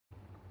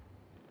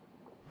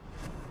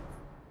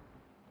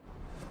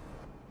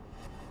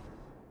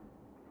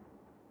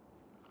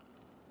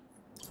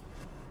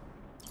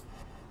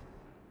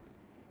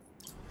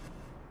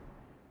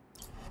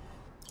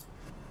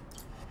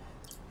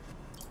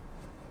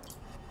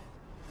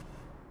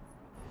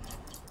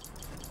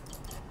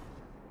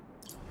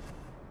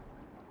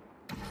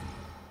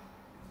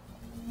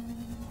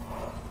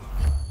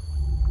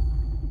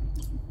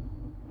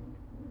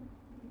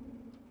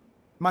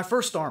My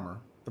first armor,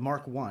 the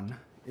Mark I,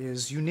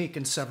 is unique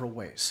in several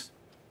ways.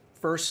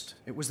 First,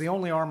 it was the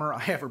only armor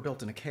I ever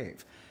built in a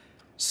cave.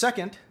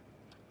 Second,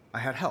 I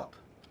had help.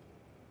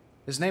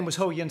 His name was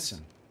Ho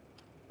Yinsen,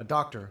 a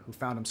doctor who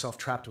found himself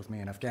trapped with me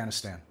in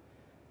Afghanistan.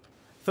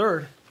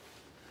 Third,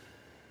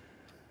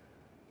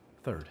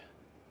 it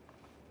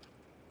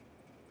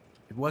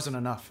wasn't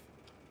enough.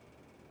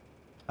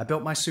 I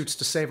built my suits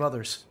to save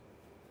others.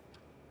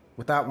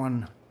 With that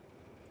one,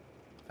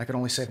 I could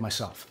only save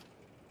myself.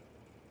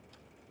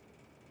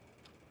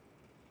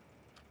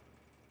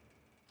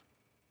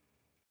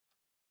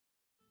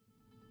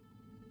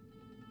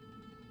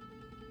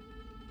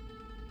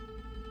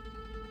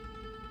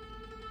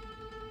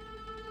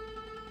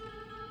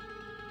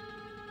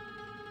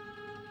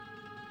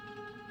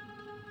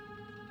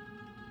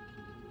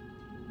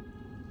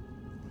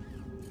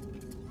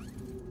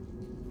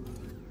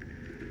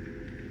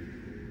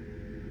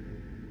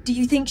 Do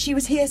you think she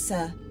was here,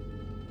 sir?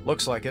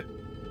 Looks like it.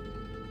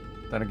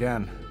 Then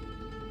again,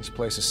 this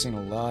place has seen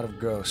a lot of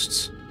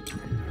ghosts.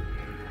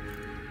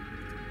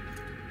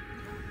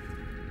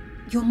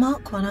 Your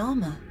Mark I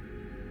armor.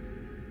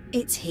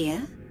 It's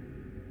here?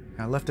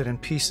 I left it in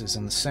pieces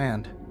in the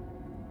sand.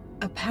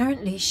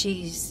 Apparently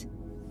she's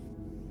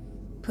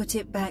put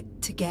it back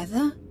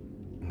together?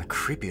 In the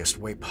creepiest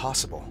way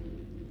possible.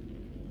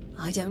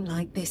 I don't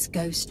like this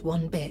ghost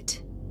one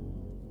bit.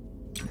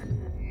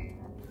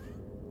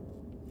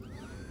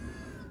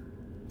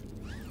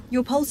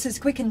 Your pulse has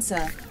quickened,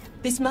 sir.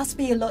 This must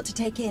be a lot to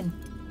take in.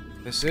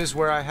 This is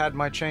where I had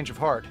my change of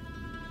heart.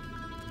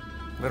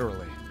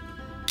 Literally.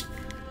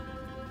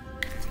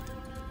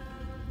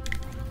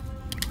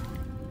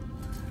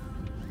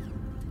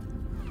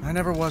 I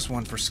never was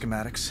one for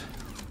schematics.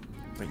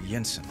 But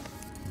Yinsen,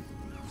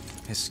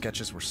 his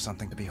sketches were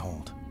something to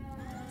behold.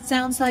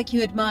 Sounds like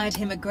you admired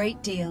him a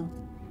great deal.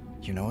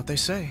 You know what they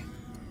say.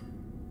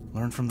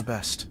 Learn from the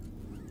best.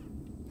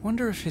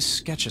 Wonder if his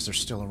sketches are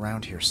still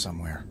around here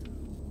somewhere.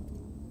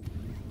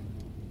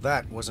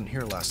 That wasn't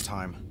here last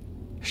time.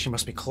 She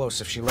must be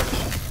close if she left.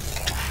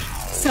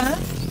 Sir?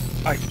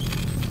 I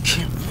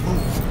can't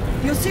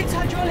move. Your suit's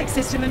hydraulic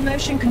system and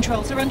motion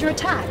controls are under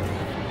attack.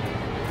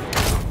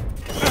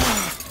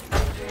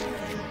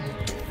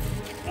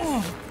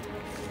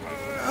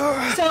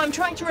 So I'm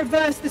trying to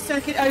reverse the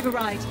circuit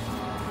override.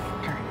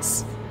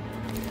 Hurts.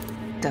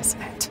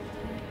 Doesn't it?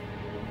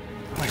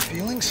 My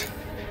feelings?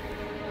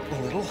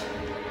 A little.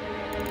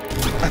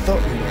 I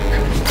thought we were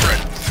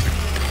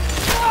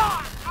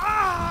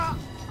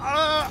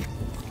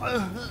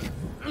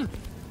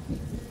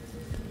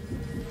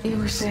You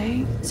were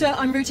saying? Sir,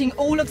 I'm routing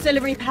all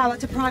auxiliary power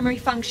to primary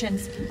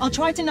functions. I'll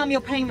try to numb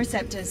your pain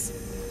receptors.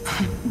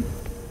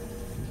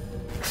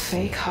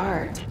 Fake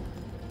heart.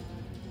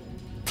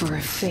 For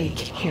a fake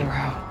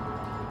hero.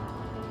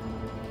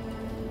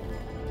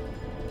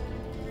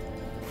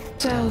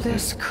 So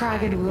this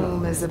cragged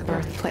womb is the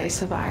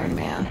birthplace of Iron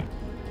Man.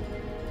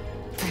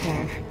 I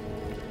think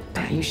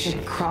that you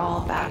should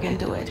crawl back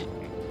into it.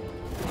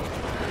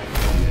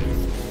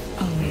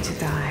 Only to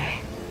die.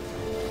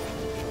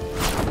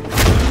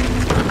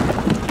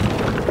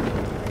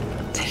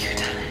 Take your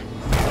time.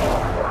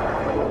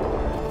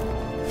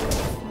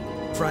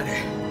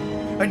 Friday.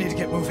 I need to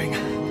get moving.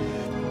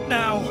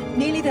 Now!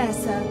 Nearly there,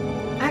 sir.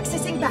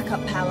 Accessing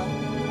backup power.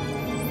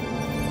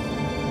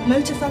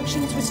 Motor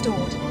functions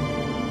restored.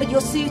 But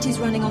your suit is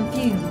running on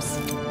fumes.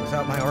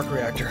 Without my arc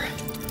reactor,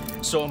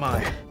 so am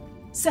I.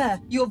 Sir,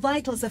 your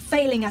vitals are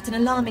failing at an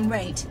alarming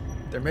rate.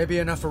 There may be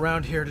enough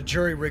around here to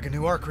jury-rig a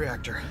new arc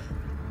reactor.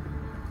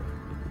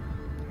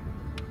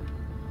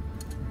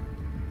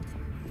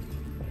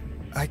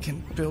 I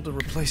can build a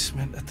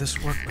replacement at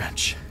this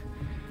workbench.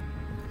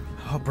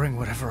 I'll bring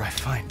whatever I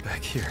find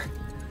back here.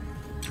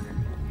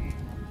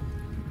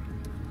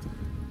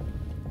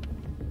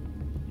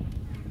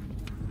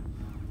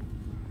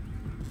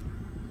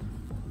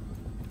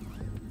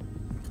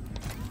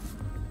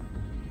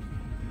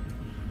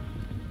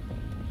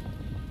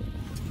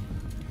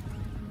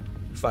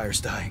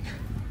 Fire's dying.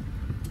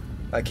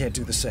 I can't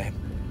do the same.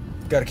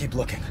 Gotta keep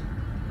looking.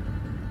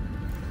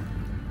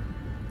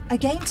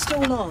 Against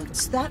all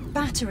odds, that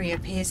battery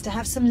appears to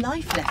have some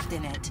life left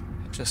in it.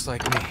 Just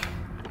like me.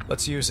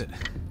 Let's use it.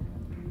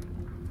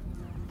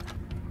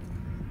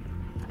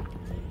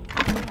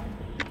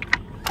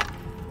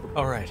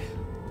 All right.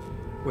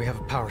 We have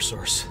a power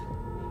source.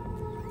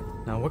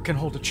 Now what can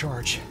hold a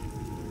charge?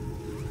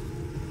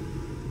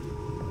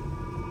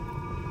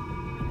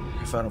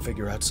 If I don't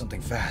figure out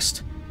something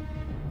fast,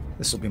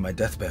 this will be my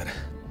deathbed.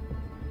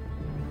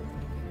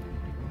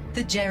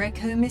 The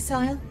Jericho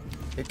missile?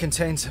 It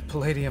contains a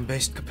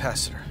palladium-based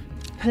capacitor.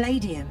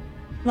 Palladium?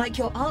 Like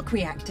your arc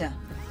reactor?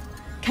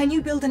 Can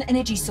you build an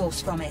energy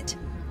source from it?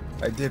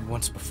 I did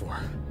once before.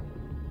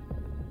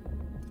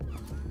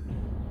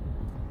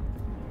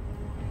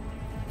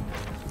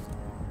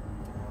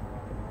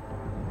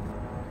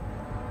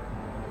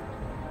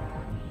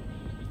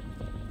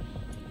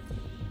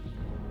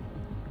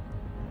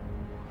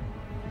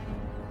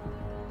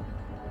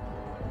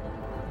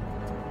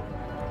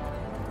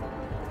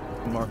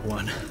 Mark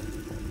I.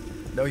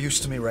 No use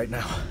to me right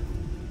now.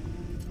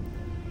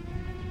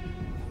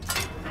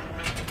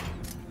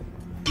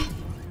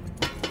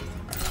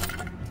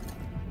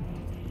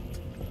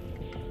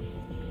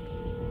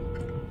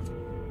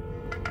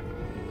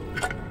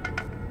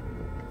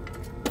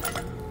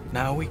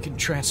 Now we can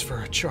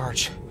transfer a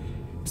charge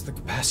to the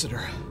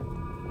capacitor.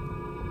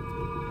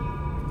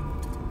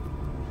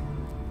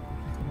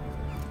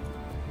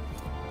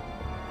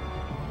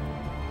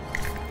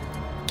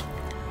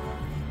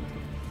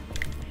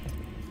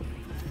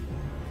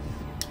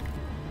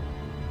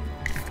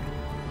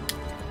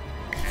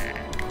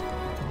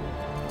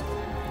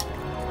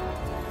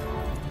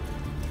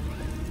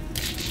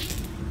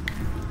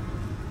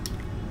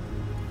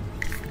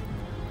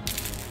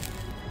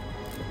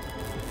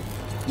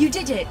 You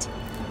did it!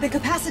 The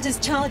capacitor's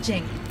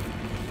charging.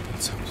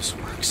 Let's hope this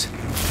works.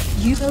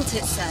 You built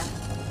it, sir.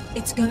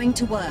 It's going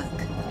to work.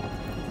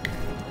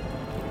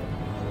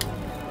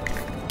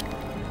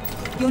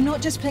 You're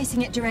not just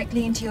placing it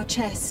directly into your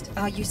chest,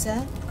 are you,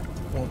 sir?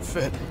 Won't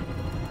fit.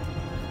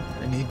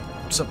 I need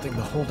something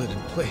to hold it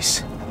in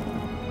place.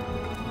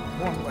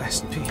 One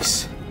last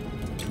piece.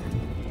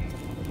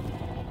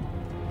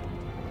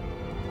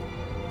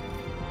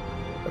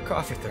 A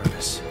coffee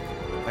thermos.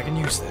 I can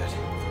use that.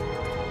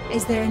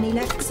 Is there any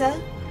left,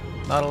 sir?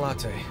 Not a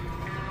latte.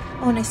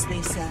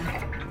 Honestly, sir,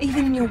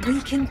 even in your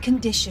weakened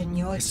condition,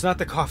 you're... It's not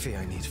the coffee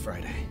I need,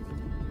 Friday.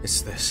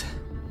 It's this.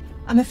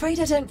 I'm afraid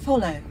I don't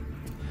follow.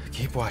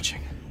 Keep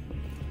watching.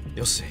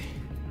 You'll see.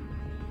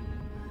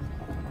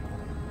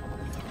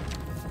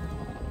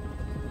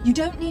 You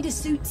don't need a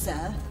suit,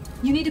 sir.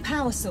 You need a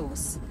power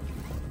source.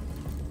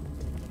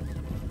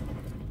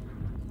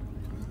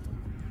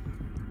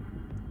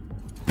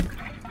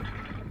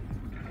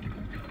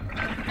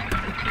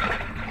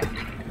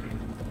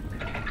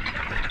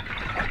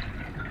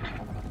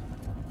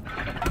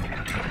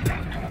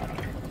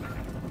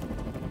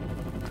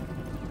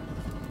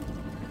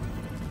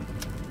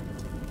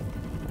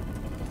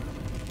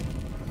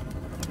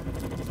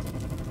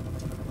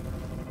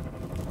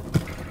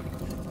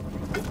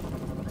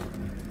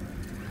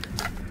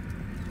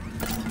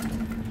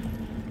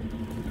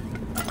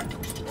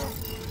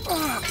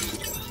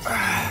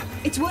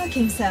 It's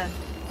working, sir.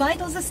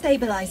 Vitals are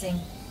stabilizing.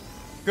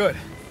 Good.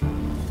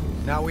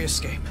 Now we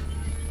escape.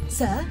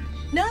 Sir?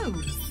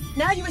 No!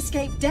 Now you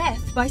escape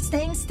death by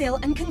staying still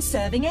and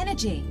conserving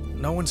energy.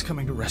 No one's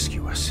coming to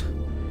rescue us.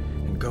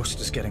 And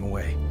Ghost is getting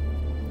away.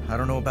 I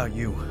don't know about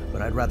you,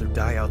 but I'd rather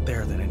die out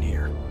there than in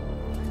here.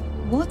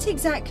 What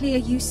exactly are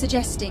you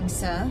suggesting,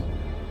 sir?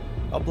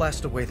 I'll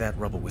blast away that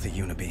rubble with a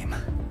unibeam.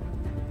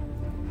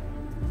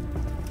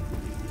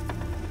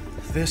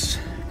 This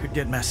could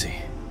get messy.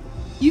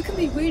 You can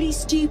be really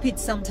stupid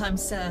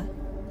sometimes, sir.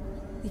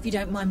 If you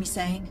don't mind me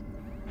saying.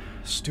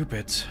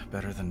 Stupid's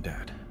better than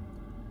dead.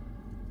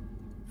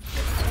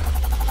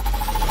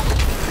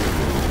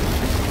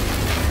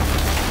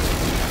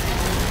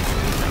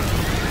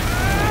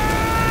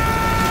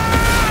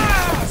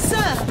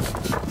 Sir!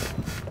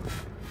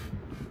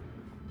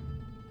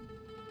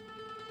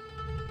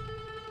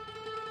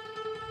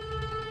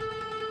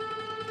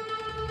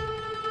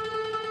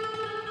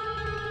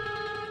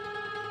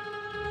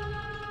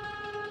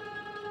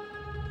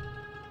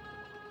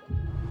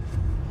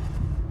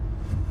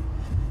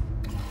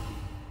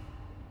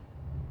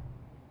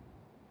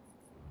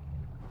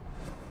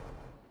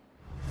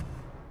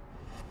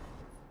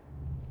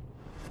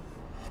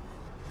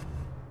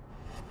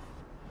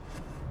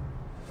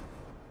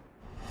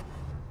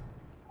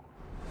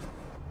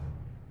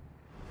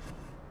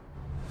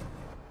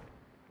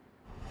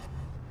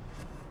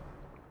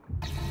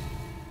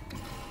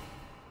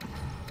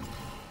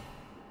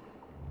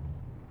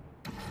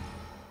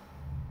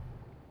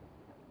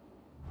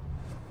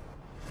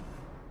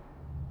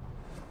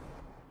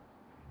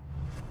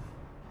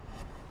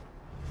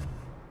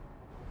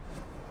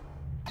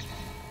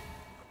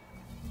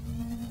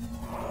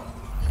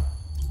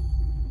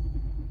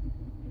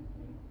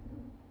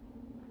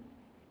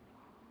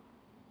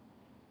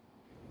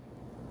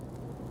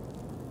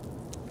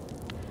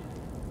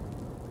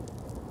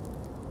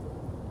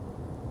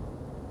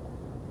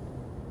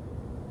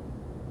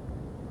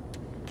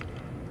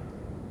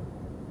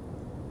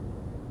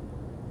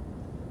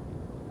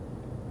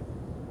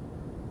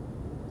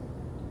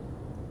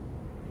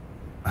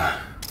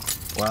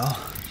 Well,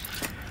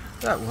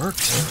 that worked.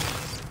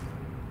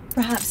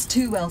 Perhaps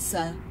too well,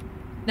 sir.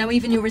 Now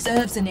even your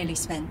reserves are nearly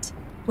spent.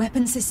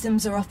 Weapon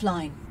systems are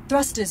offline.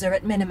 Thrusters are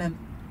at minimum.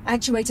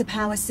 Actuator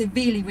power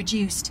severely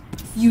reduced.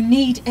 You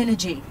need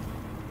energy.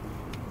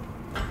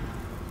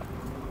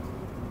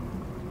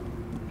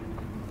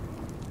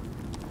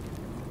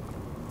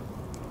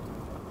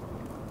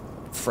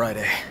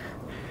 Friday.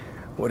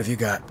 What have you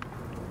got?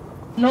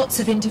 Lots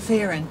of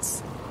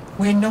interference.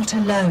 We're not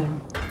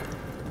alone.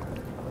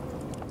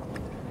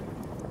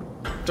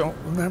 Don't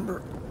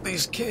remember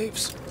these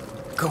caves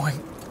going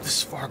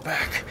this far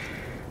back.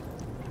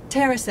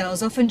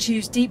 Terracells often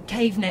choose deep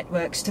cave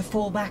networks to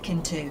fall back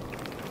into.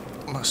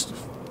 Must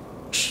have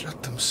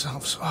shut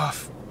themselves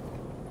off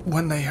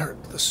when they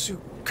heard the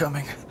suit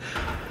coming.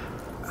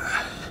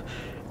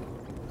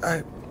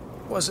 I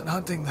wasn't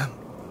hunting them.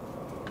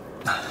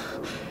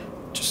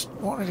 Just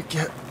wanted to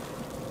get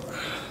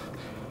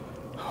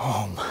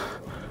home.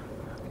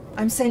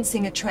 I'm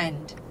sensing a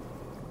trend.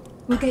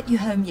 We'll get you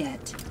home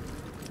yet.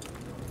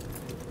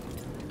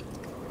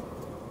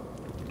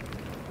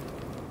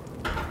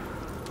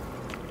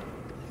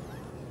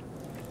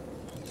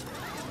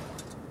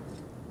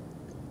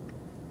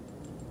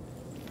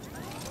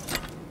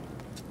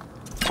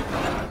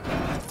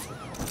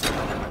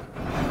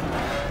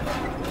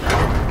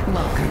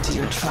 Welcome to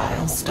your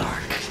trial, Stark.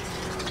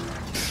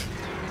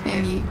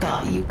 And you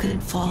thought you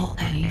couldn't fall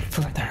any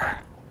further.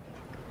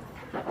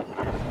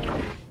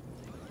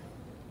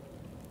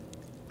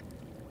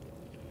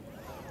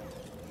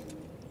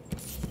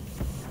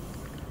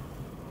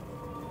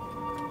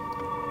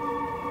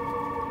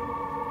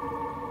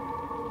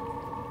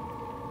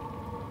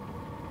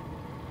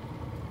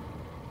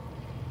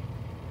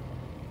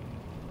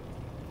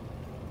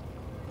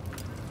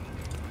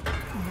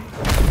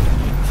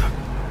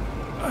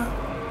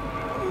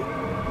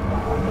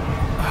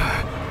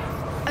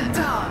 A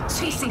dog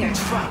chasing a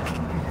truck.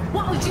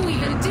 What would you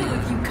even do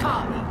if you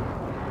caught me?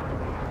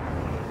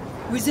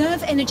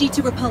 Reserve energy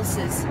to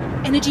repulsors.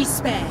 Energy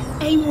spare.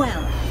 Aim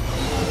well.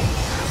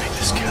 Make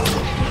this count.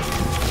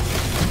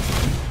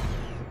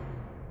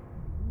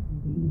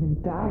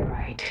 Even die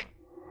right.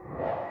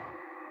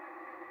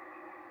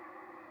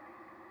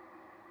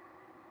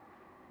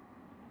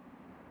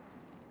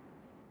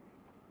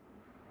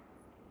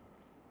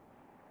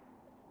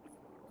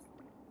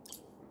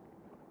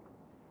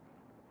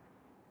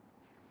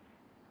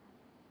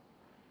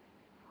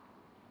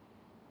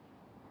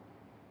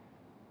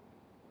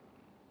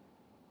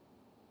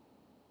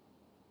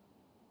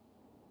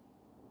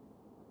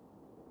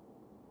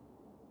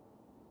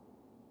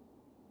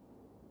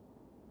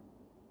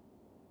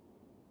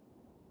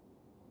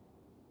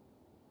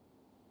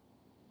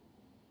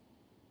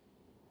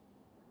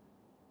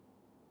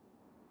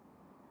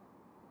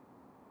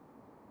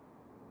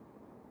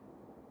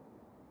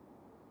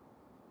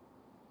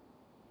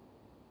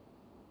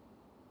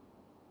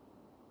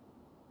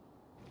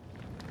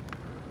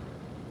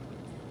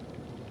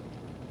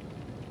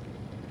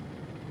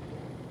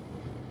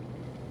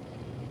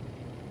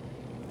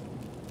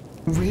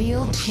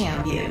 Real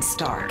champion,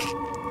 Stark.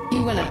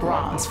 You win a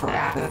bronze for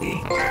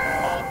apathy,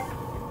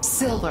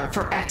 silver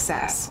for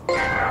excess,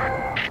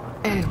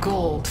 and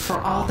gold for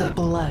all the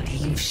blood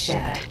you've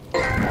shed.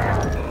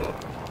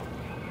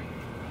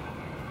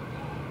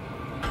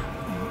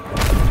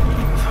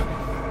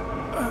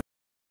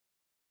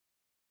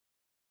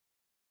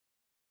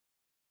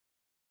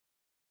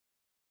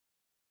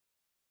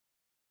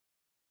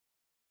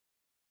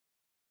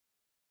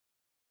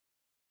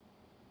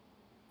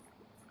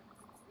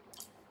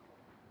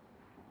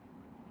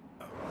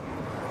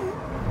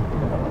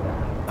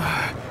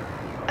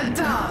 A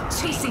dog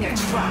chasing a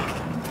truck.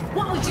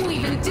 What would you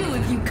even do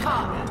if you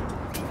caught me?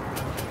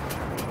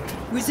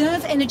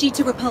 Reserve energy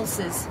to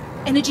repulsors.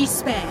 Energy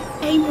spare.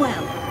 Aim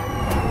well.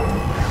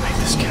 Make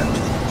this count.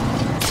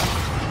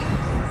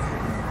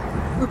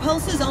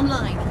 Repulsors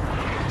online.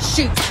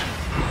 Shoot.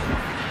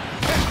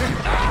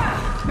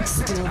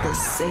 Still the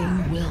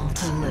same will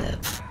to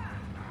live.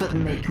 But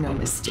make no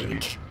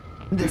mistake.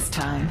 This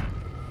time,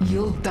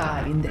 you'll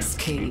die in this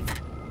cave.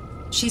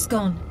 She's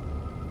gone.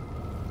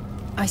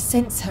 I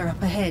sense her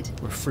up ahead.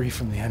 We're free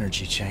from the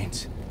energy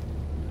chains.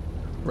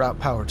 Route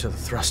power to the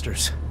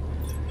thrusters.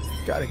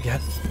 Gotta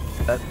get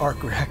that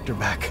arc reactor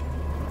back.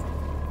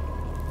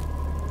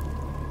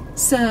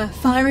 Sir,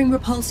 firing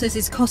repulsors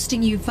is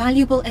costing you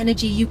valuable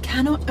energy you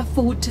cannot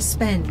afford to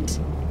spend.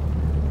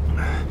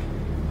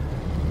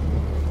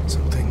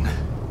 Something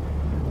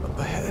up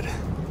ahead.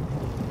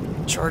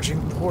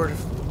 Charging port of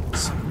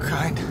some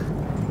kind.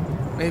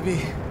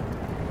 Maybe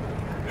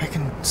I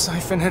can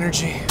siphon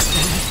energy.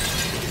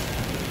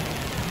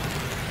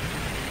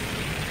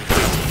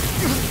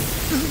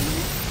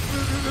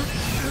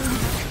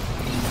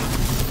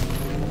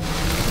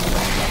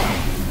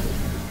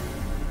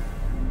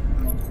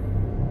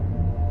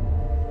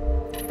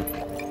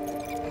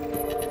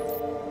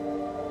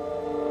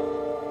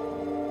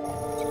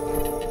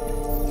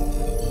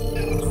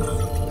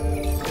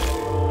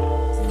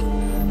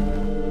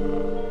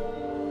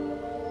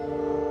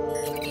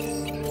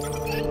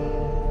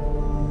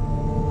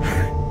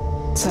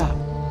 What's up?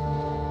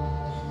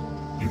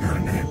 You got a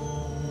name?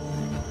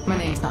 My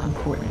name's not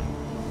important.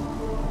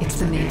 It's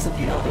the names of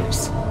the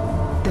others.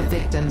 The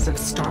victims of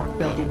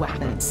Stark-built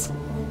weapons.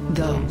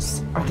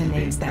 Those are the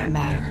names that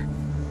matter.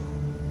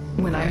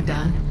 When I'm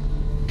done,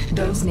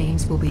 those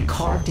names will be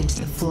carved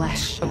into the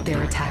flesh of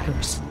their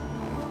attackers.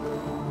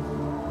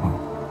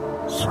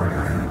 Sorry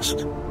I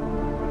asked.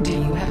 Do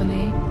you have a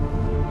name?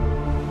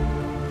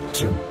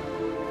 Tim.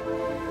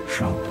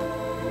 Shump.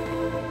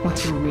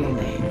 What's your real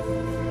name?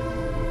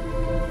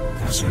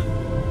 That's it.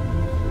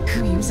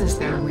 Who uses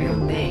their real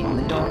name on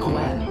the dark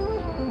web?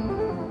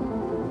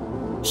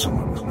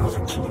 Someone with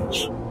nothing to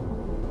lose.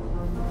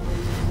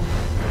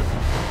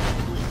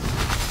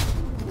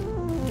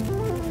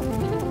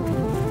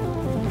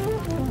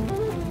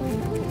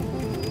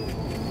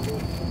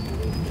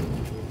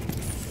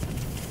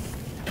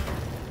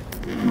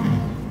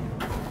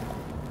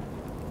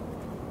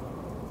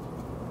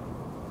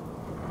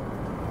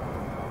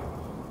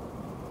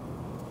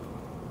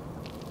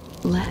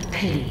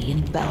 pity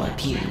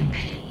envelop you.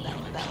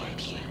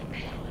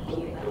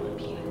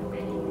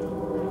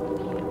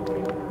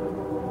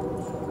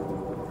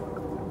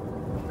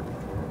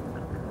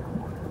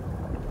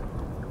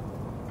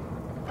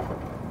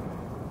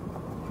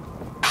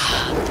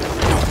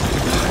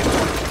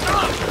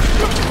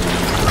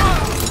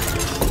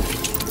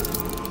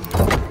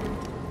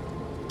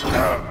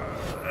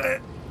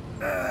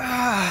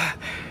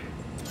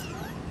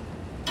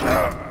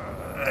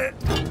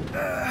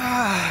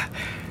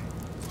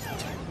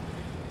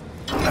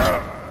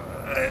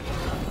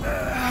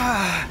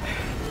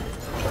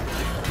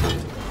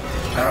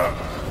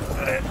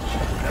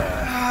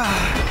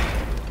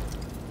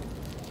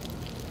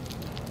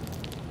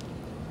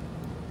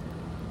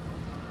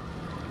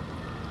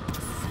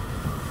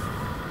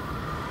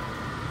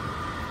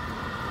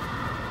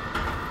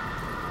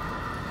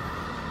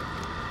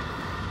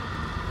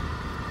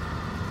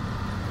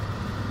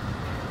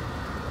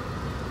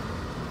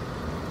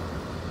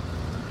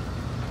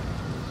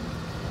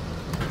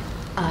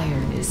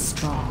 Iron is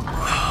strong.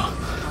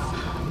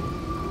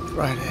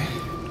 Friday,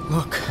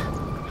 look.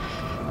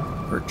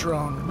 Her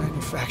drone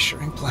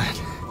manufacturing plant.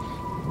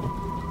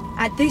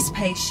 At this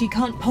pace, she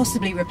can't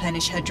possibly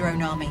replenish her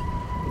drone army.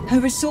 Her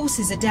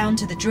resources are down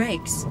to the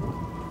dregs.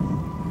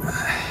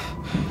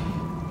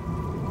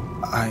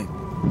 I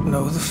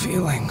know the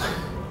feeling.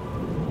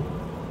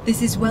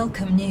 This is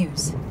welcome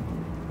news.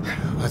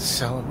 Let's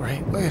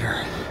celebrate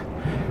later.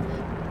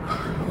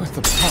 With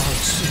the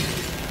pods.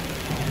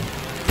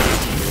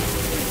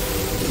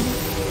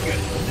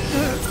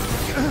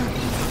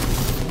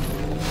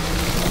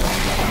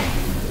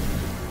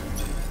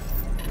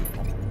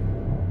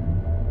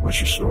 What's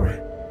your story?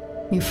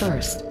 You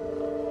first.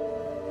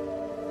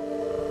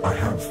 I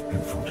have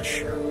info to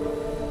share.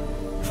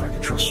 If I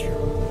can trust you.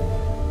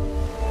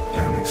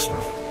 Damning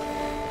stuff.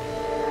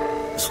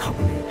 This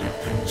company did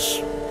things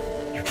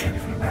you can't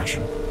even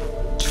imagine.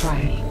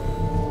 Try me.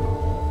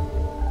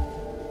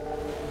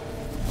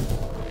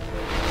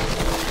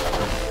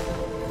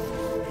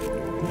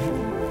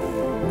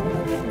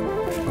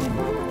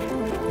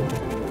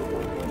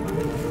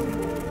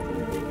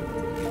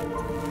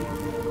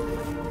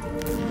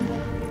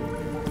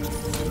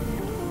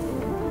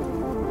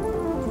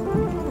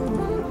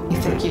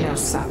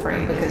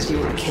 Suffering because you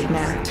were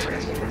kidnapped.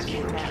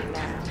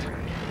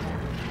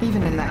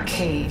 Even in that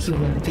cave, you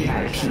were the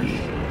VIP.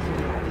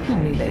 I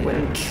knew they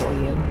wouldn't kill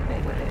you.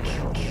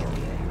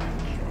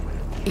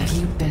 If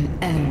you'd been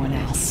anyone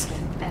else,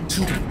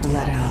 you'd have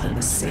bled out in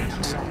the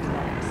suit.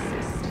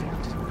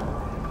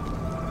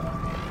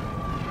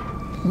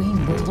 We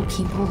little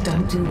people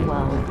don't do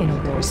well in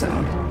a war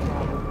zone.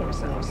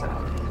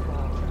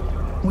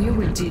 We're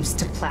reduced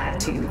to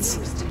platitudes,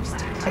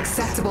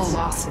 acceptable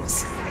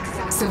losses,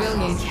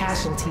 civilian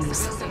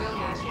casualties,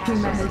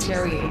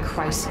 humanitarian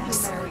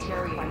crises.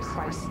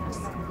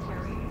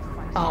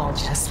 All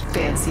just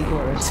fancy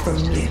words for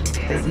meat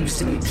that used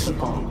to be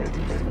people.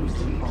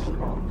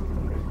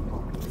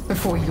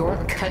 Before your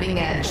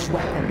cutting-edge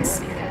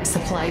weapons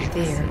supplied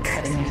their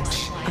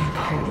cutting-edge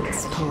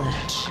impervious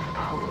pillage.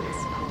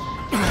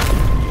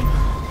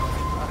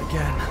 Not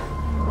again.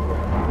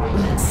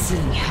 Let's see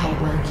how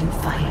well you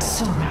fight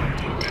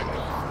surrounded.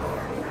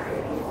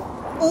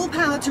 All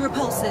power to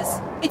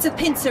repulsors. It's a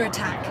pincer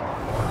attack.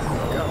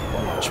 Got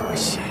watch my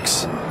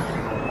six.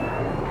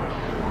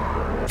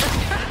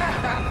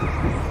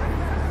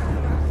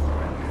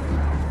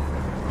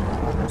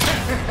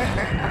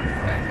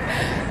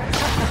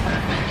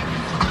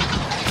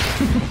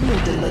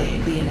 We're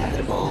delaying the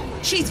inevitable.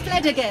 She's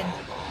fled again.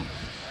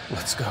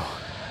 Let's go.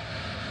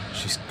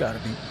 She's gotta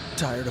be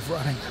tired of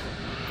running.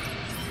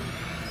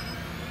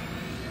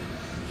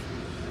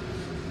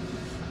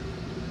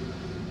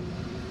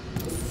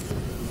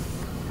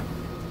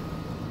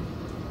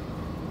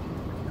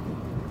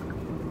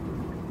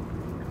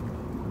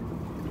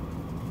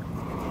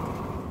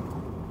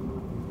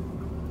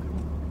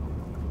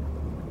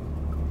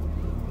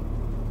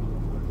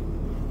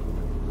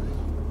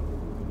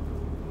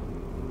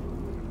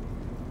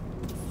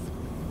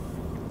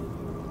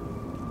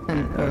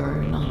 An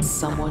urn on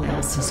someone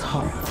else's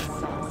hearth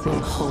will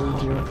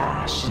hold your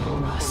ash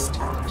and rust.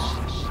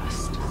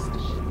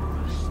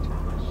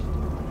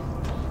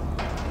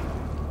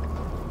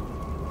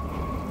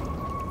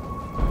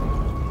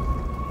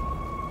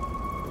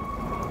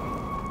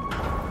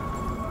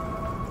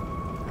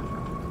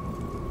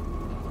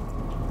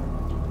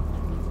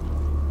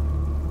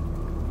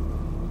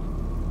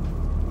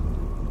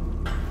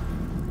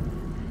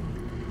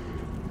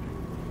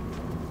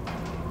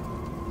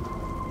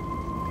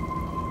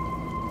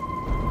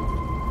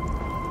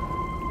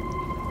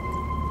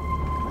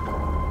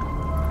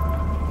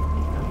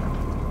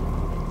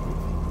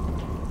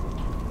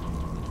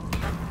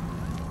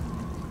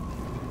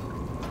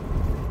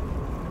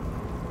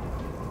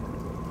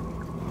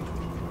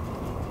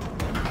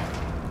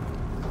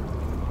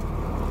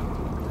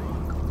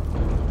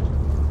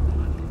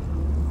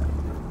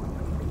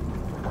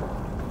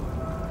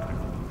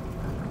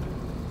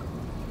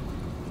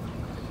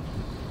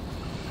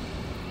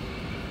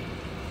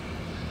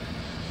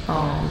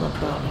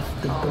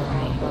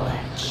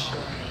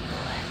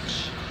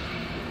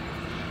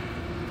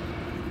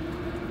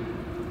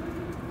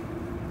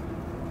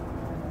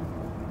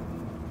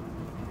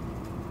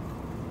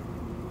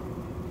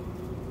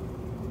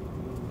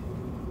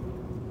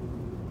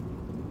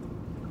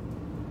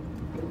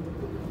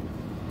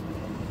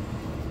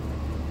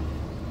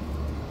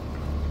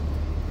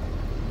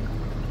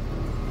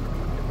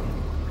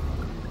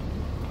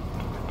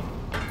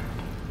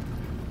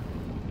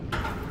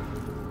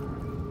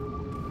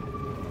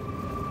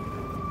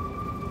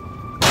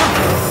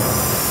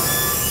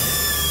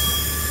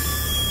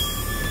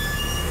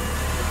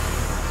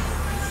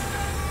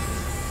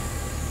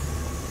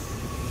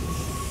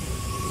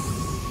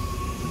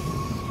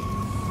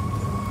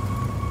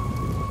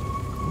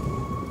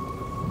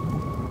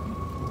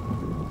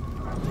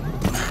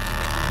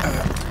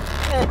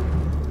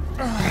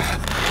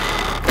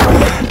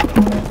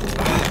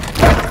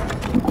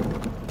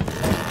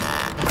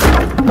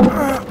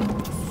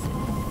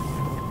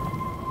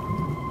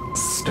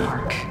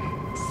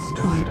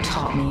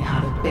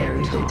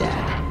 bury the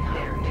dead.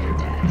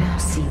 Now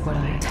see what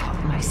I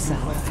taught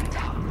myself.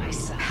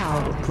 How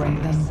to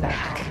bring them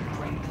back.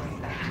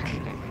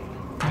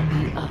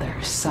 From the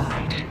other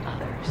side.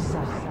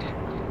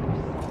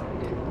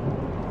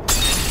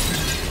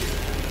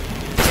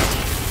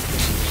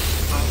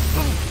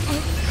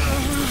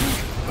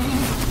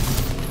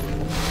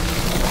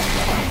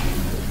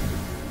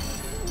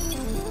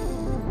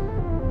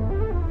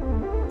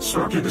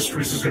 Stark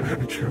Industries is going to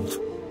have me killed.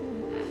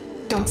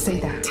 Don't say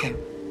that, Tim.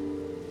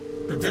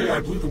 The day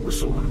I blew the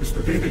whistle on is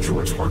the day that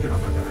you're a target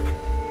on my back.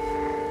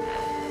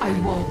 I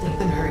won't let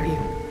them hurt you.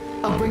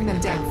 I'll bring them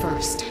down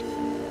first.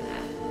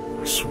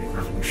 My sweet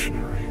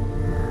revolutionary.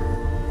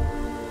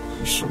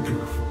 You're so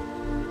beautiful.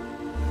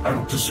 I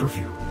don't deserve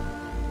you.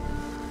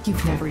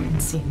 You've never even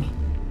seen me.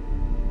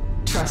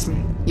 Trust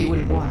me, you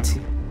wouldn't want to.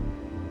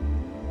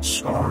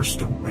 Scars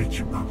don't make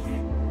you ugly.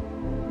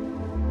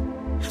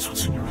 It's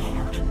what's in your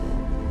heart.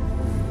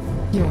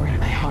 You're in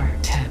my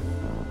heart, Tim.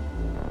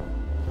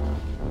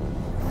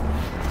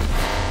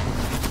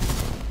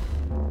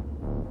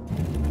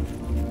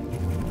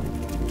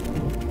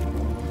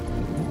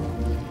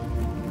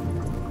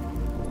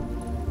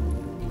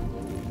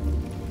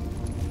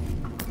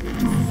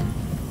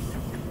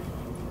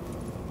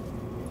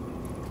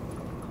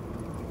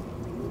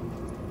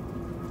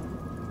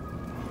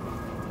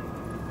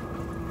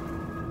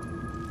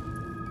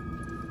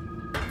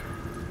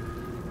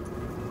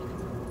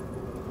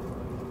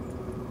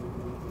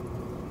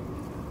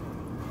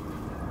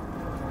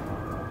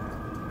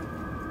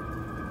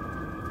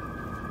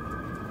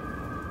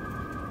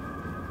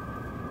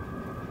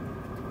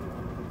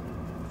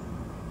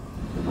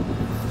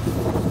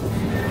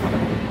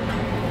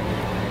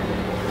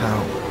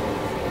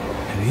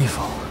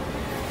 Evil.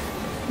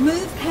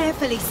 Move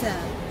carefully, sir.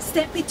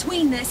 Step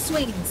between their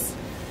swings.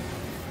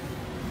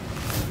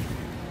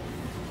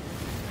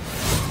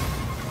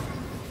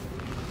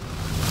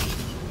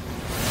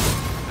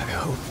 I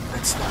hope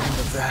that's the end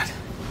of that.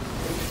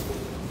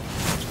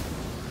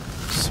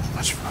 So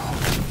much for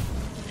home.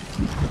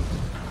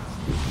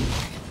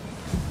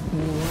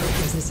 War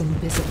is as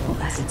invisible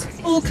as its...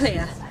 All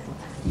clear.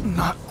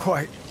 Not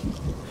quite.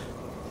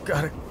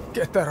 Gotta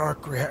get that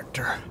arc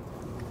reactor.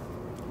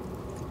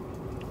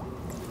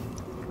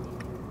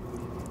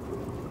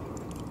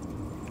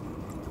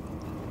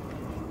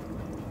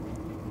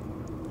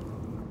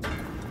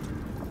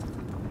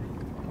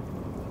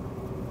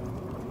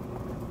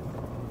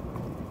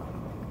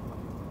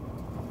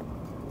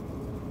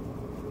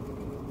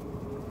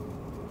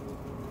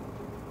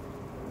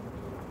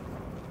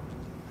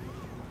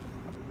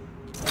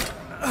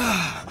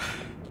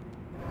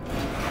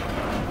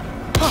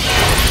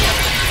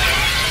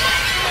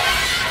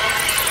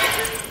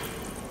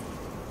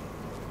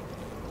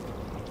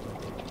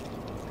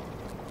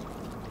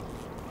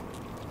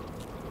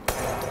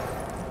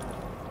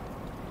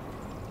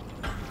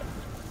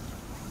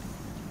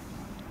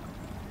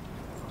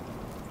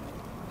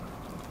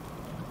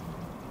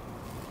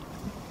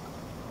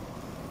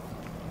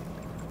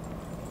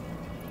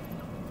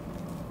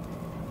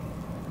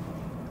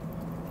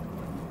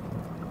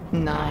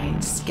 Nine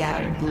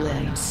scattered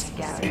limbs.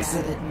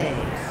 Exhibit A.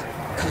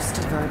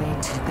 Costa Verde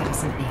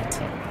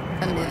 2008.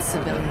 Amid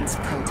civilians'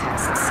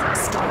 protests,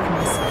 Stark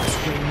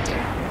missiles rained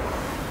down.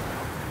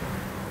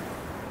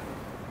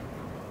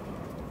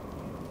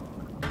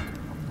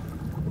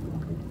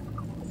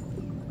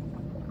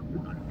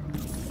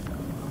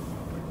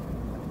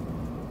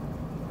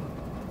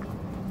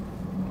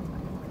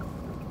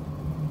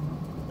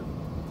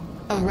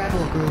 A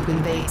rebel group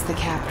invades the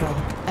capital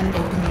and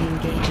openly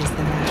engages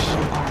the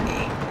National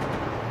Army.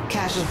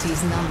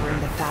 Casualties number in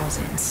the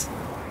thousands.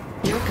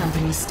 Your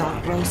company's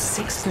stock rose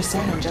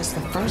 6% in just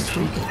the first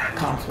week of the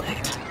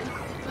conflict.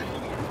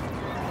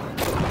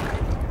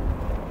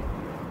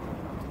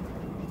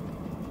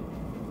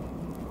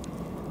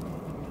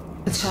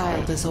 The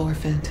child is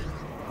orphaned.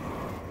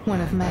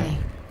 One of many.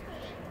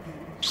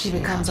 She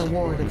becomes a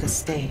ward of the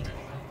state.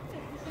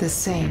 The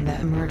same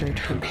that murdered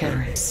her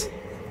parents.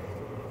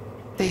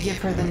 They give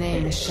her the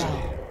name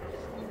Michelle.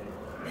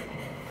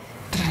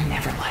 But I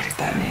never liked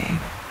that name.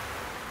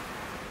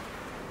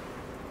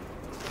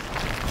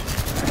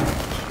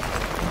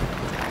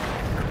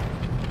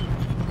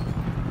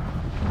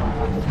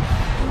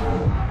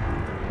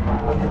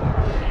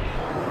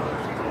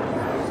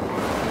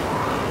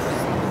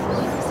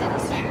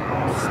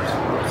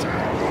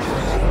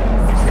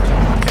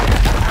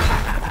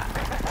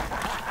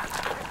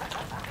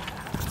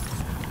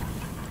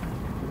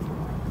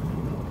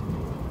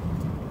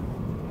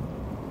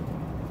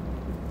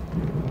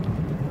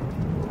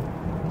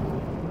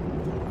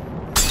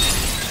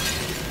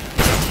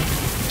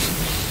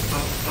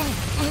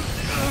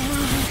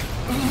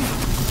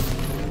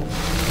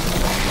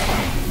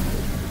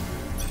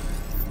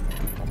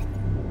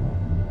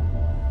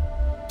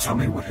 Tell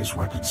me what his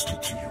weapons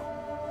did to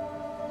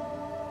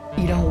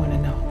you. You don't want to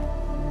know.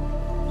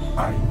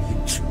 I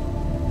need to.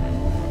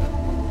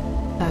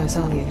 I was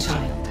only a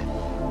child.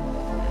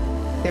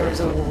 There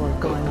was a war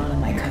going on in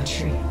my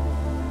country,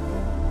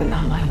 but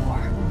not my war.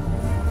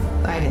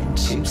 I didn't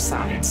choose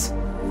sides.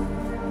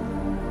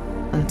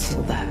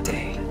 Until that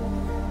day.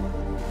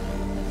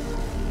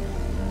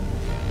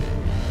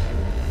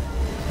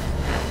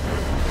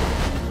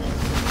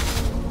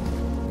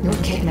 Your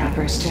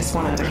kidnappers just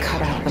wanted to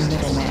cut out the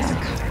middleman.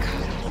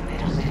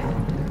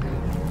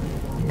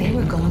 They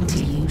were going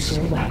to use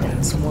your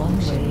weapons one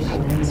way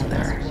or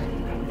another.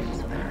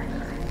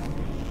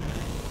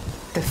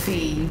 The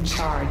fee you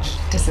charge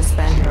to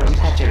suspend your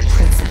alleged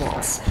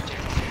principles.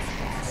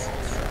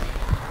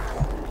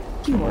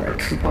 You were a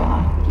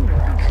coupon.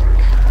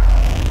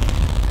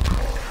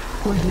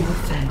 Were you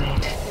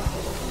offended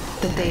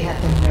that they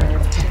had the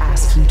nerve to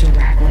ask you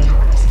directly?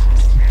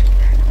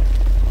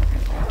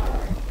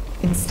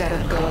 Instead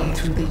of going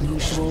through the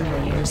usual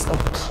layers of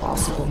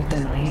plausible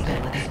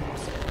deniability.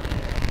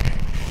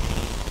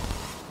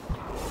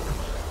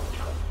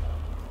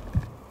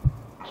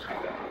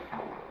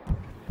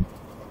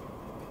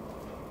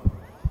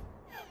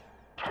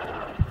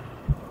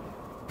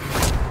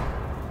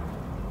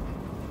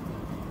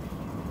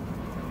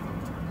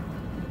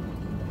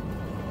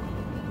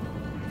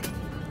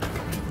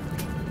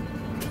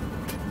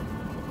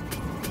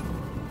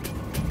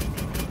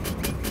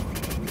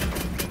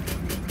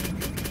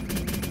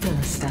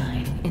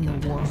 Philistine in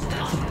the warmth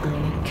of the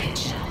burning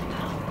kitchen.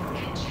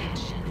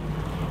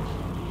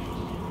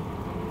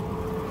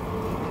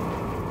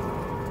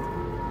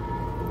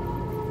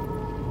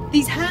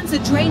 These hands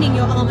are draining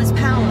your armor's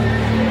power.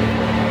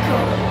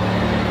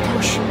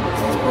 Push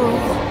through.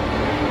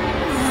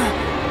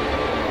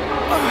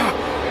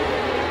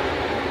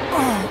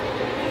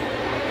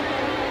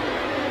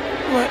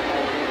 Let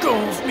go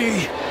of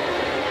me.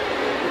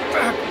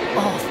 Back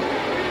off.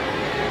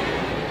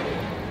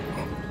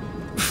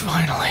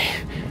 Finally.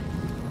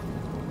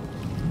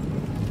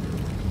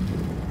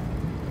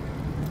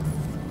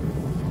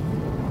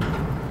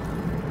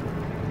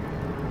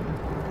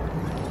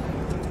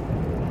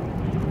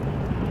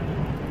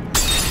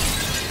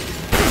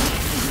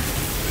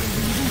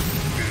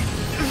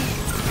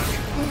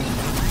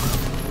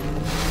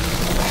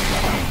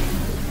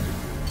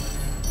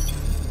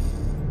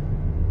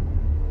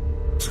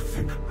 To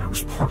think I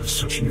was part of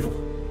such evil.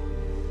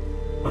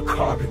 A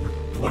cog in a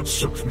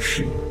blood-soaked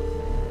machine.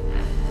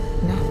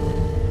 No.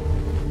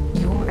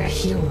 You're a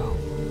hero.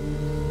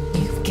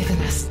 You've given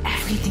us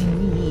everything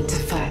we need to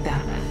fight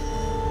them.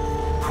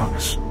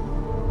 Promise.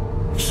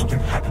 If something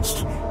happens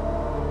to me,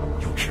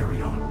 you'll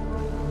carry on.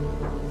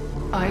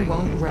 I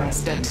won't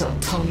rest until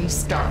Tony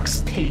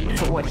Stark's paid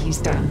for what he's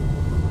done.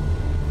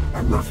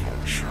 I love you,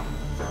 Cheryl.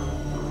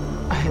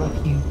 I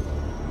love you.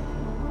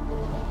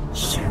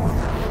 See you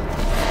later.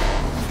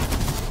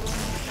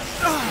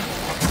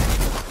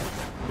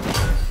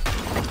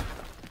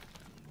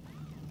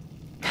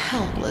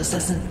 Helpless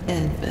as an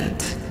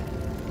infant.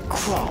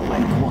 Crawl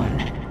like one.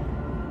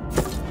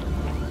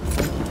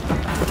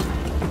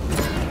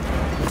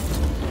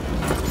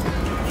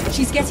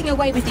 She's getting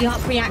away with the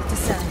arc reactor,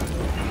 sir.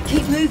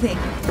 Keep moving.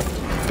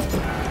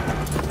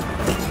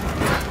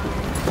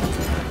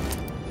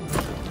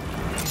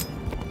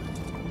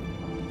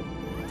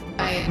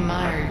 I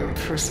admire your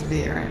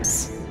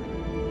perseverance.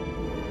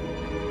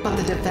 But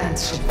the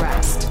defense should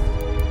rest.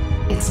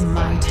 It's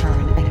my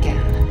turn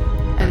again.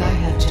 And I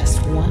have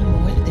just one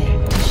more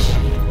thing to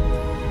show you.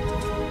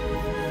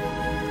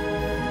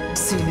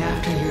 Soon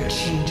after your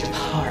change of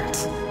heart,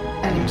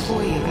 an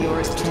employee of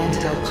yours planned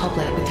to go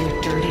public with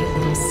your dirty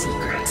little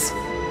secrets.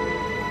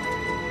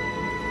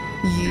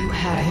 You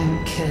had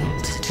him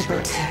killed to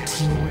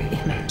protect your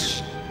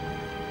image.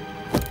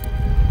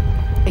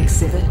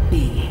 Exhibit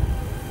B,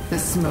 the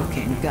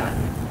smoking gun.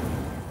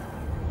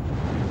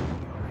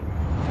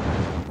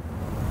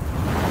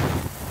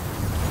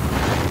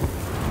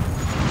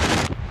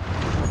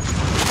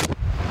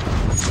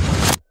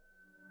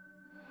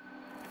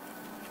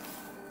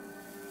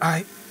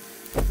 I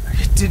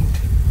didn't.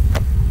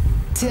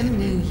 Tim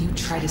knew you'd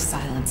try to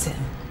silence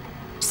him,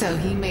 so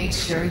he made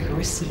sure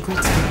your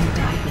secrets wouldn't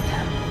die with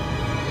him.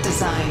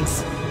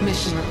 Designs,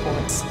 mission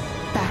reports,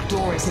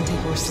 backdoors into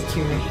your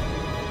security.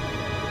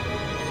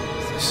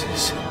 This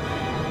is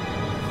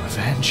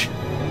revenge.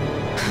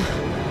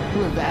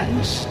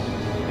 Revenge?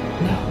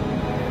 No.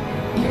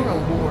 You're a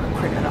war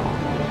criminal.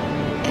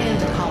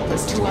 And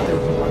accomplice to other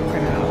war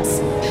criminals.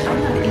 I'm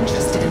not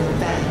interested in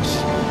revenge.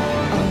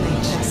 Only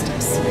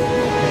justice.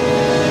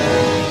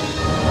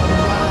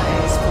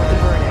 Rise for the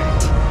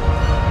verdict.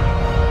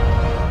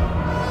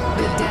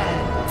 The dead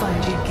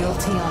find you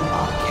guilty on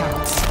all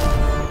counts.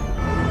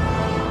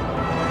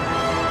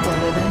 The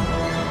living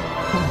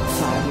won't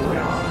find you at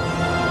all.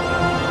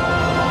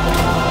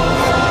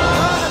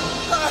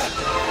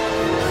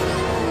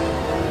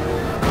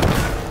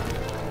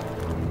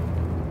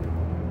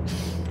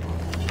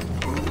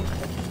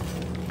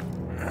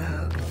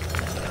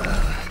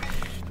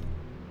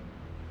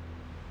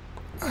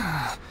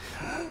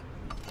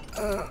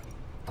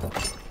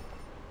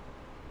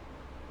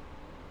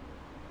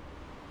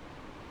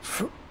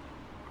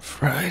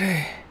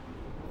 Friday?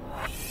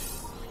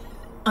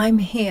 I'm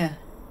here.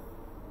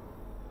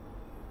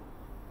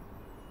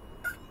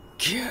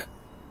 Can't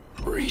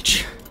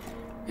reach.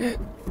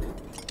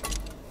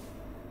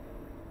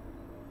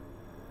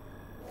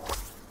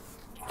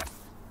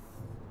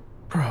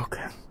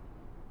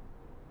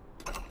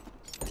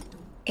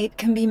 It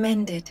can be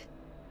mended.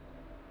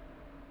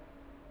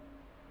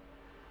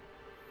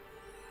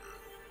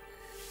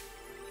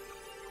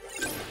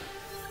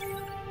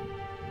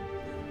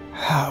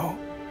 How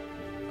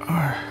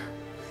are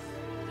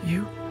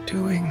you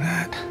doing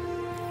that?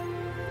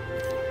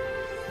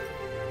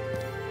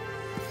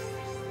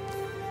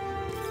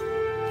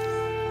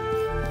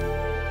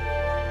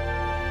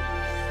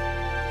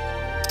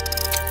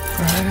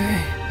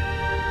 Friday,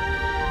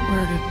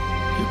 where did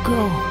you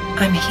go?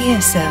 I'm here,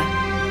 sir.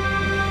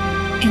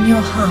 In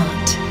your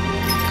heart.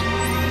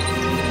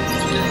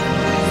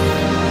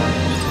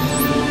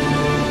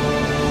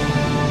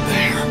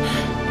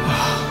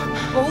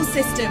 All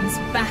systems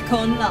back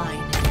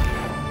online.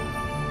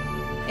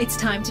 It's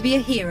time to be a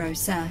hero,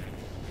 sir.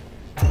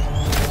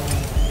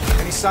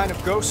 Any sign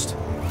of Ghost?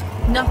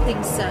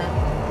 Nothing, sir.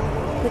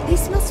 But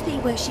this must be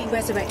where she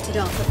resurrected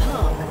Arthur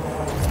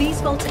Park.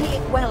 These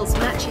voltaic wells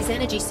match his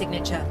energy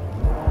signature.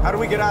 How do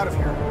we get out of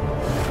here?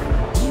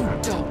 You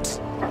don't.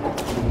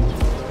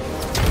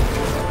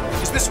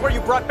 Is this where you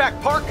brought back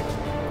Park?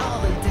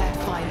 All the dead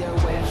find their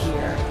way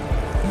here.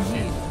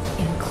 You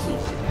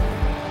included.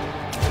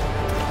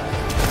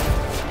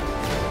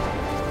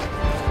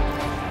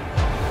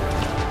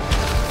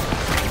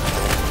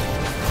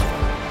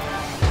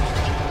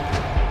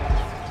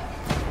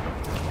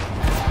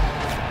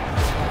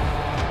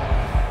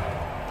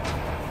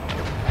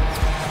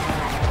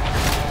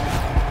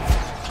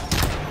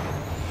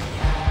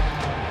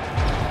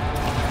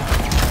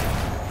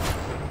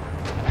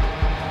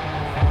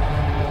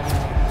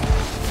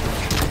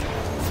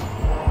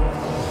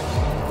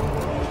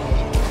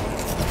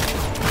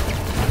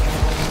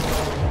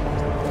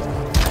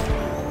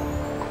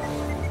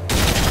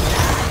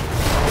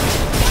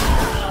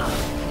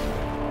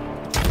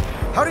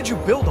 How did you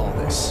build all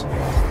this?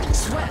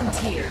 Sweat and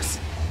tears,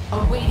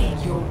 awaiting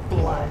your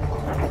blood.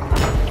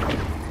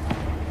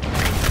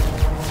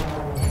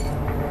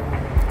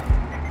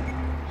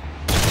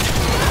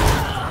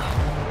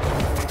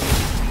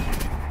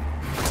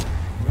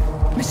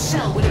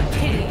 Michelle would have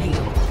pitied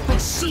you, but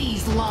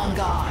she's long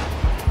gone.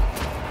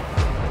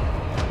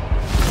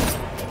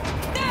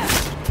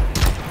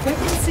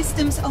 Weapon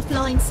systems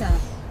offline, sir.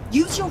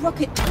 Use your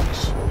rocket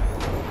punch.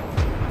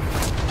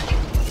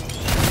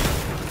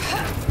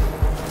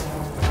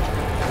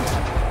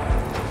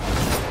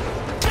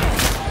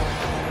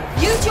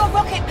 Use your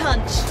rocket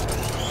punch!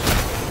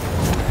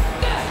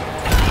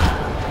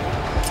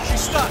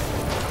 She's stuck.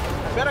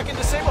 I bet I can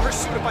disable her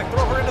suit if I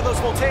throw her into those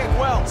voltaic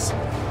wells.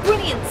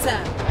 Brilliant,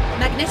 sir.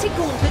 Magnetic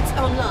gauntlets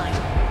online.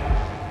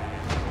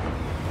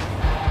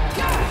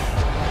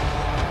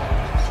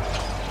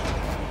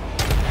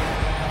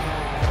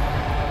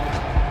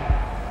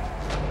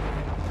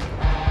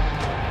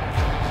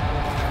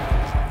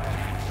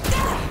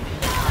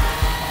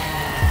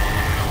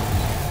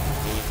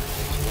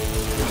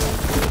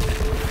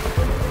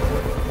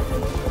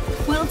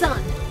 Well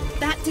done.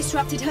 That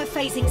disrupted her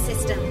phasing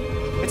system.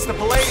 It's the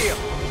Palladium.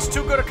 It's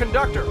too good a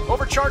conductor,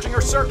 overcharging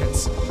her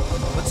circuits.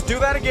 Let's do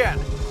that again.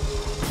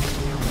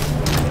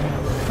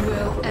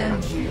 We'll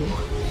end you.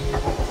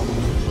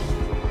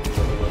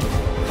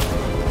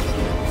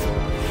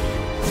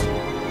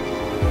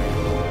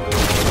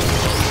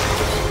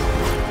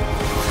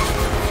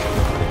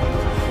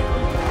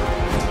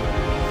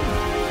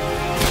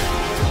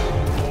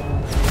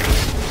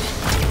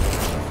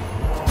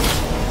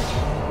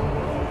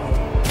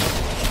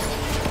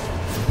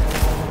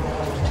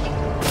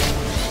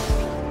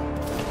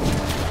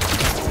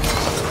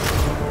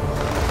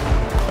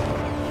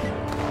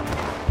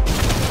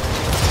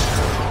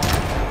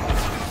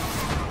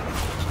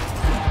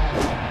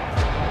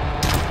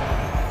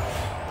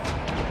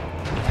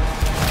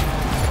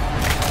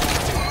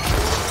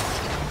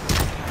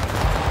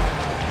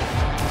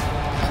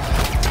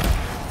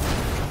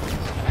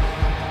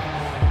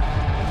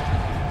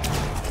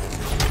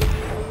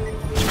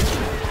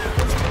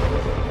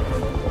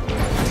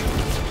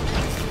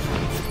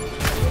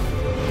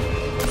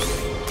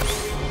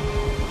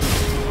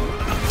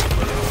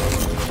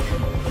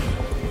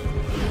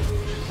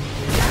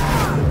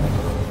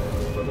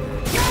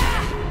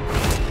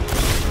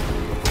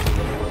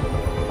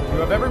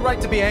 You have every right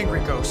to be angry,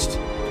 Ghost.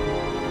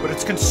 But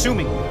it's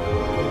consuming you.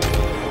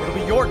 It'll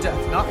be your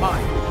death, not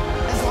mine.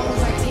 As long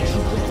as I take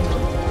you with me.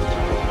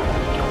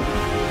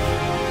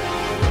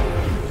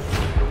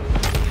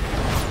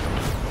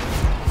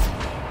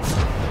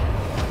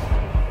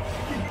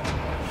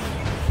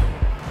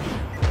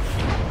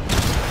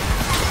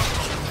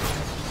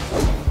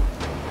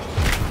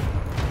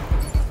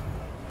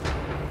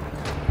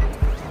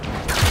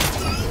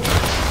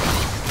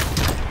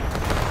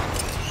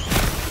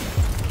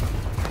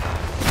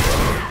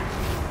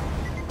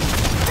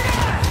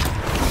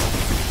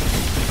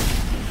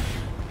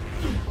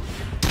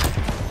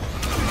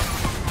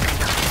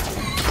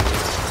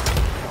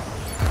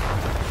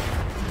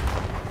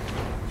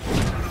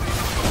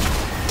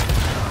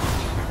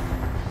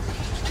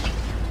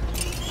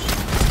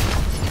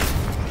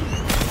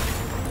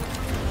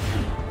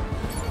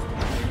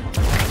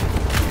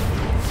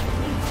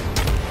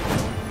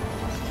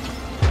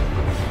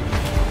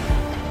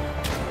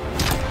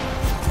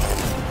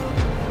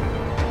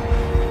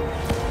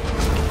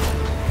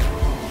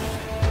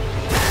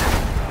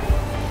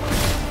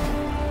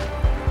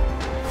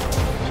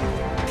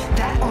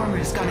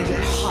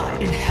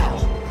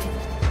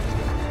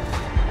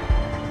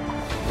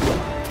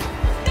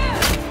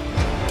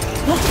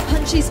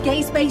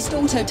 gaze-based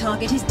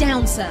auto-target is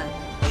down, sir.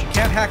 She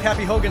can't hack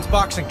Happy Hogan's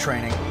boxing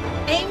training.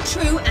 Aim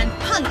true and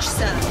punch,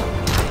 sir.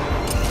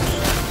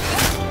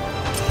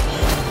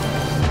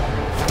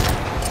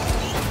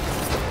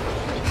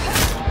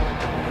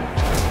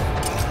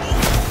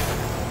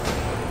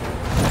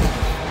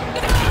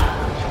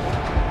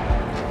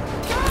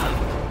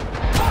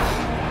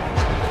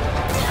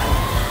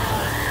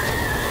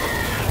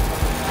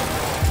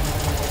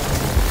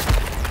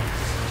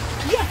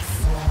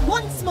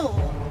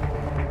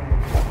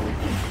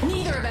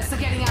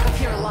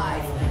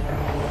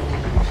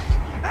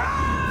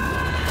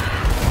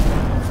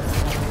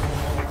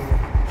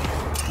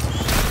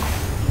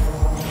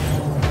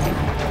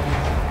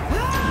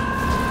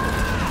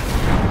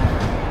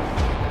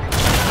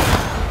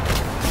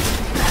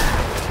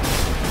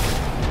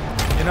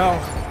 You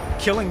know,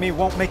 killing me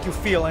won't make you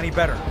feel any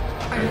better.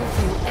 I don't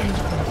feel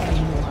anything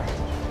anymore.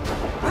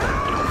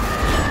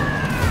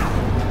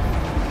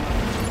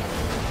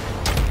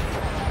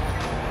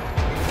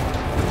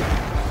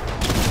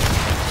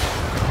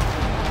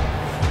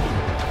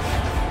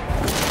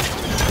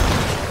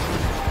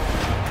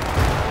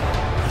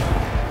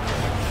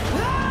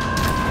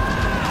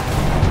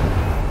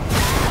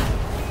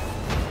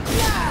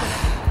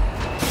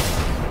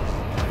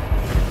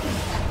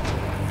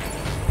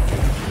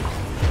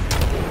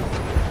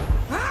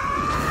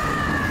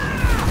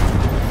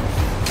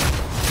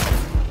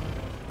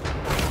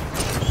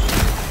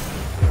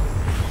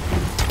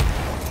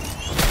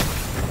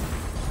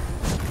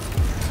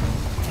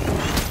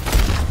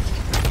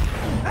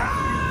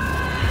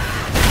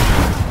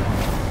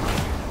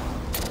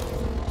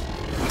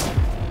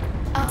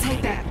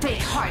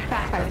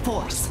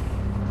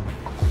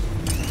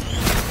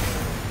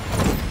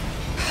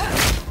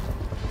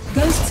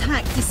 Ghost's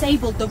hack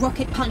disabled the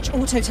rocket punch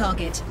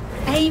auto-target.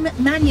 Aim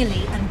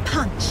manually and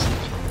punch.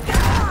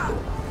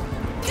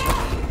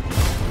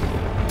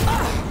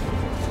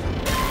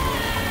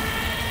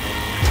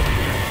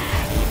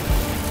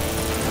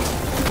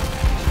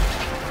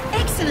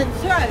 Excellent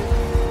throw.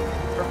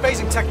 Her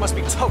phasing tech must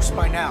be toast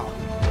by now.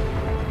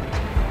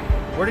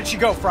 Where did she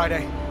go,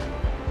 Friday?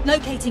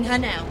 Locating her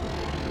now.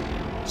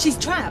 She's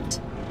trapped.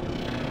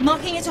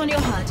 Marking it on your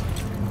HUD.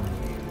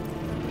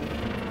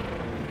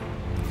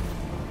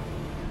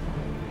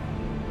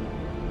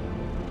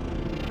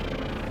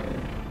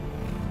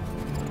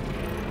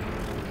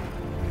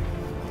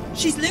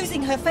 She's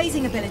losing her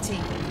phasing ability.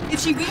 If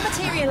she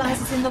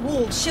rematerializes in the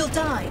wall, she'll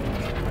die.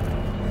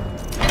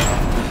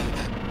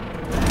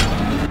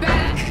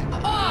 Back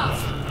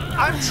off!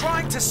 I'm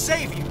trying to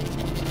save you!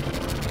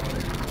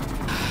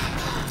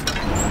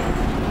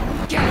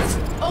 Get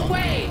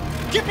away!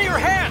 Give me your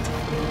hand!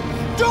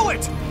 Do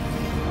it!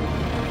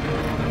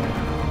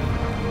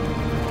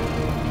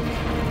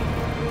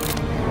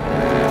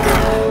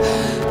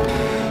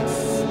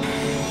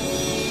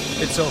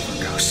 It's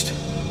over, Ghost.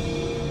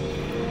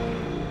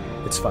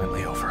 It's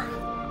finally over.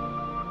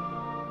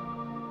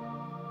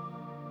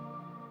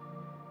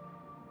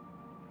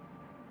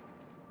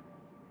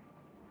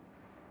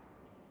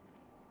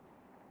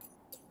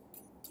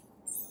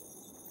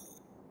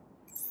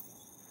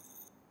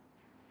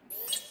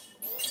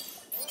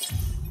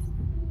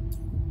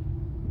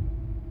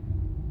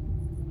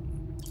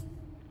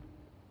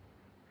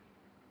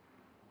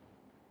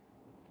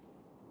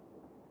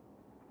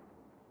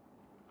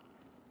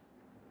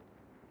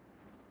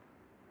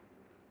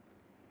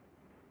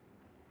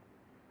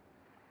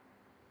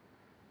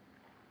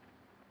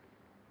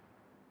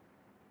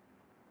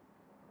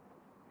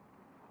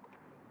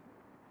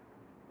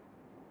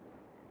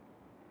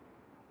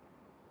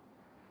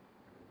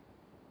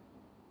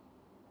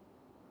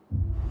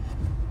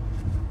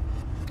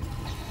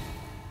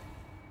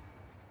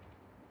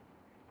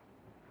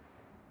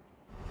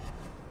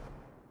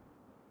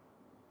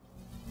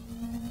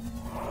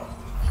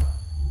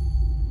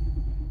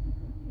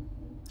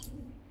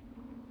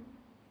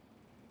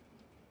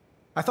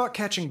 I thought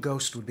catching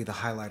Ghost would be the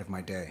highlight of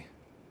my day,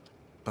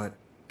 but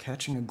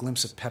catching a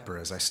glimpse of Pepper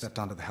as I stepped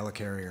onto the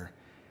helicarrier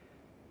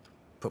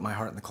put my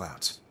heart in the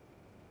clouds.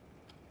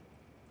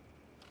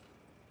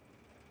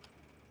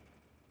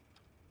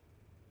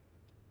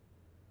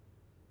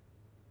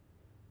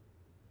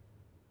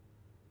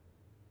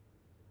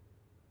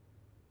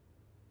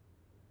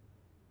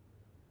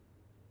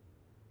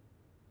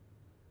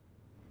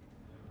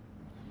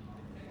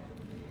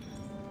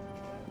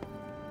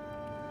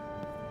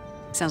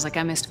 Sounds like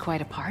I missed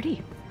quite a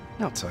party.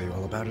 I'll tell you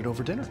all about it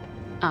over dinner.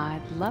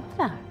 I'd love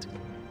that.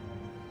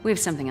 We have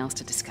something else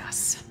to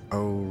discuss.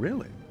 Oh,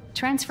 really?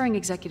 Transferring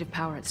executive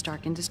power at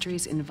Stark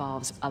Industries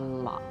involves a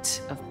lot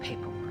of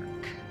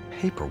paperwork.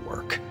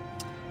 Paperwork?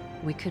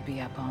 We could be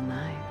up all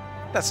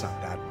night. That's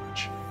not that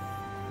much.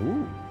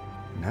 Ooh,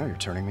 now you're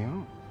turning me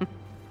on.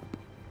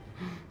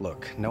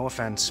 Look, no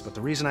offense, but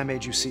the reason I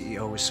made you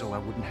CEO is so I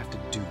wouldn't have to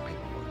do paperwork.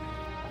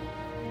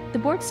 The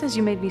board says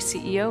you made me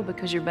CEO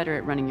because you're better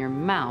at running your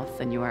mouth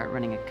than you are at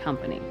running a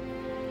company.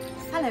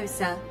 Hello,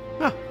 sir.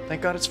 Oh,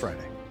 thank God it's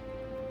Friday.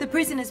 The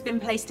prisoner's been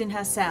placed in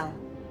her cell.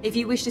 If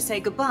you wish to say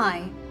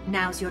goodbye,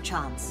 now's your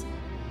chance.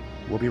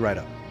 We'll be right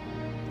up.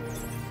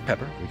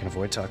 Pepper, we can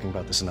avoid talking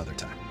about this another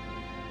time.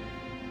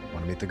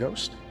 Want to meet the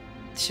ghost?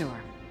 Sure.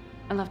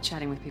 I love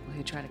chatting with people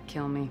who try to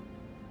kill me.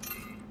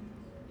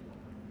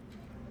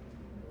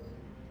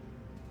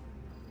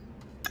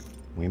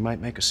 We might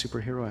make a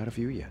superhero out of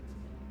you yet.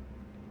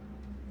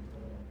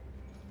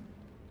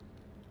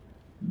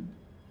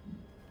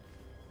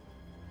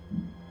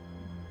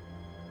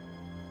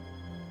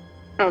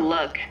 Oh,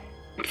 look.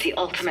 It's the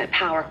ultimate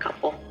power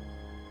couple.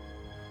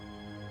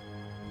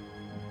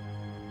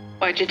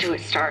 Why'd you do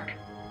it, Stark?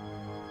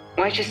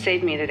 Why'd you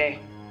save me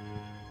today?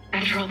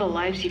 After all the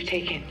lives you've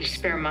taken, you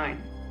spare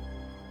mine.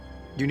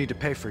 You need to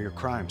pay for your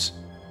crimes.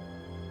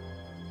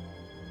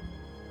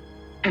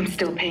 I'm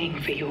still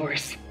paying for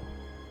yours.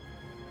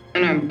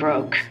 And I'm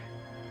broke.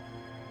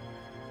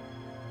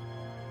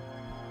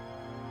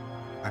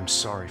 I'm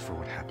sorry for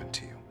what happened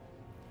to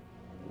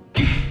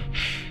you.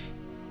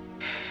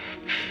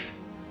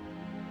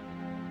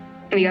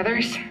 The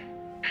others?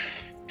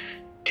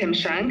 Tim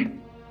Shung?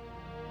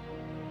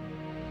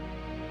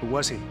 Who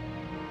was he?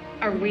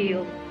 A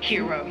real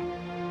hero.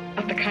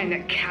 Of the kind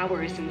that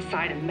cowers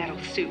inside a metal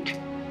suit.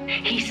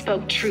 He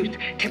spoke truth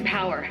to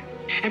power.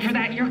 And for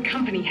that, your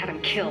company had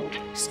him killed.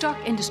 Stark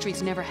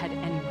Industries never had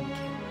anyone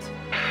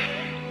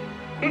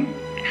killed.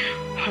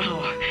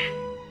 Wow.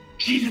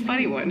 She's a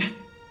funny one.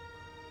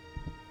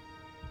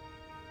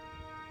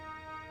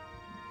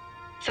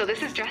 So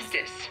this is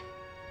justice.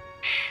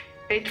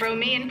 They throw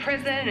me in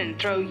prison and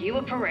throw you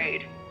a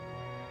parade.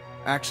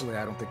 Actually,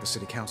 I don't think the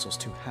city council's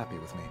too happy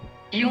with me.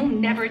 You'll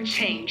never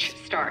change,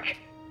 Stark.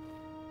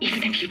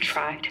 Even if you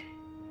tried.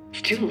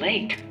 It's too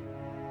late.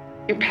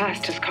 Your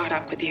past has caught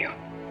up with you.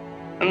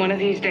 And one of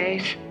these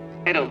days,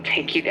 it'll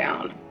take you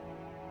down.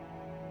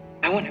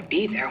 I want to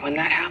be there when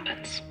that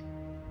happens.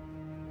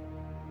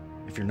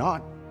 If you're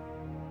not,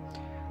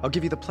 I'll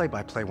give you the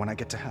play-by-play when I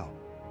get to hell.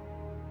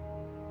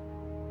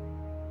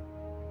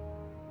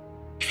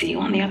 See you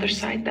on the other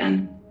side,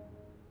 then.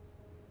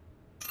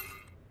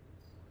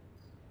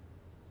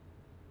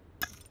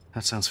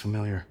 That sounds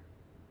familiar.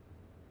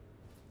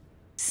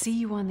 See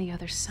you on the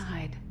other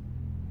side.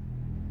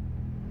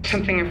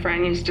 Something a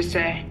friend used to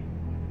say.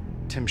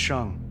 Tim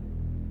Shung.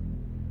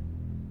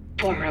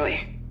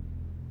 Formerly.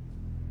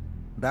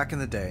 Back in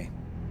the day,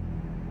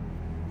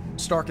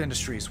 Stark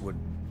Industries would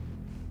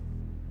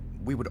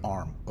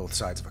arm both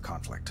sides of a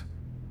conflict.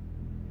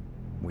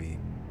 We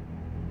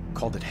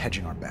called it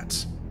hedging our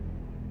bets.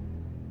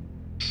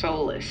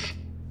 Soulless.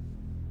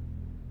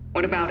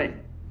 What about it?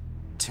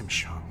 Tim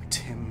Shung.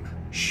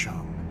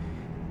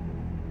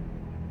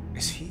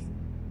 Is he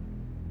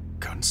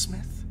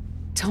Gunsmith?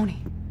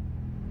 Tony.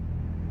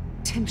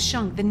 Tim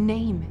Shung, the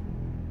name.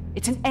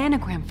 It's an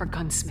anagram for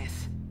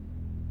gunsmith.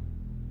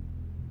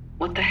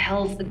 What the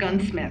hell's the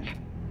gunsmith?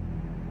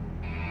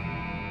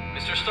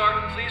 Mr.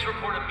 Stark, please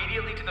report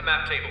immediately to the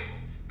map table.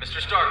 Mr.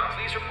 Stark,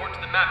 please report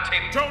to the map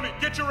table. Tony,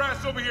 get your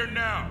ass over here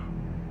now!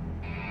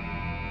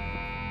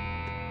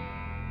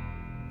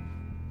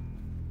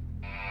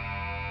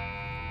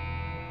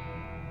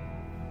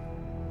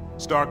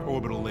 Stark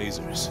orbital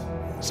lasers.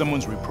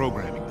 Someone's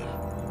reprogramming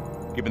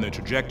them. Given their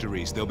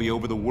trajectories, they'll be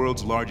over the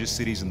world's largest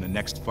cities in the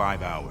next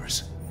 5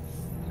 hours.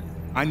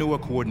 I know a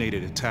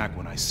coordinated attack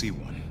when I see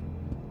one.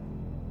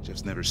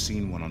 Just never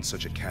seen one on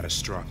such a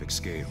catastrophic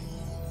scale.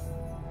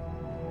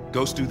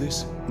 Ghosts do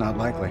this? Not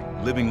likely.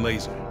 Living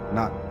laser.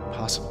 Not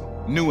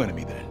possible. New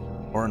enemy, then.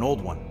 Or an old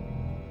one.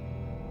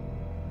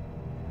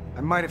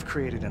 I might have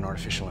created an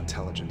artificial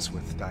intelligence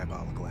with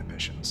diabolical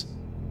ambitions.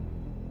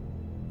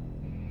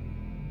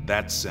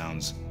 That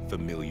sounds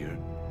familiar.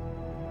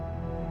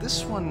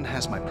 This one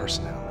has my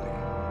personality.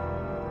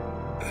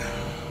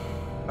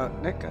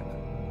 Nick,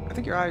 I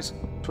think your eye's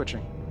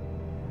twitching.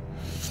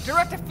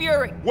 Director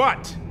Fury!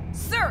 What?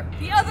 Sir,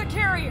 the other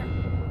carrier!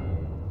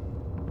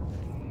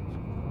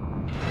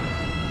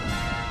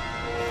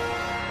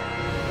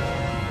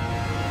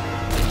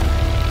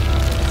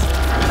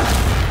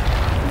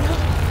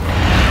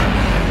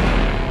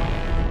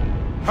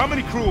 How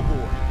many crew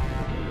aboard?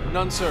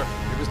 None, sir.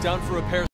 It was down for repairs.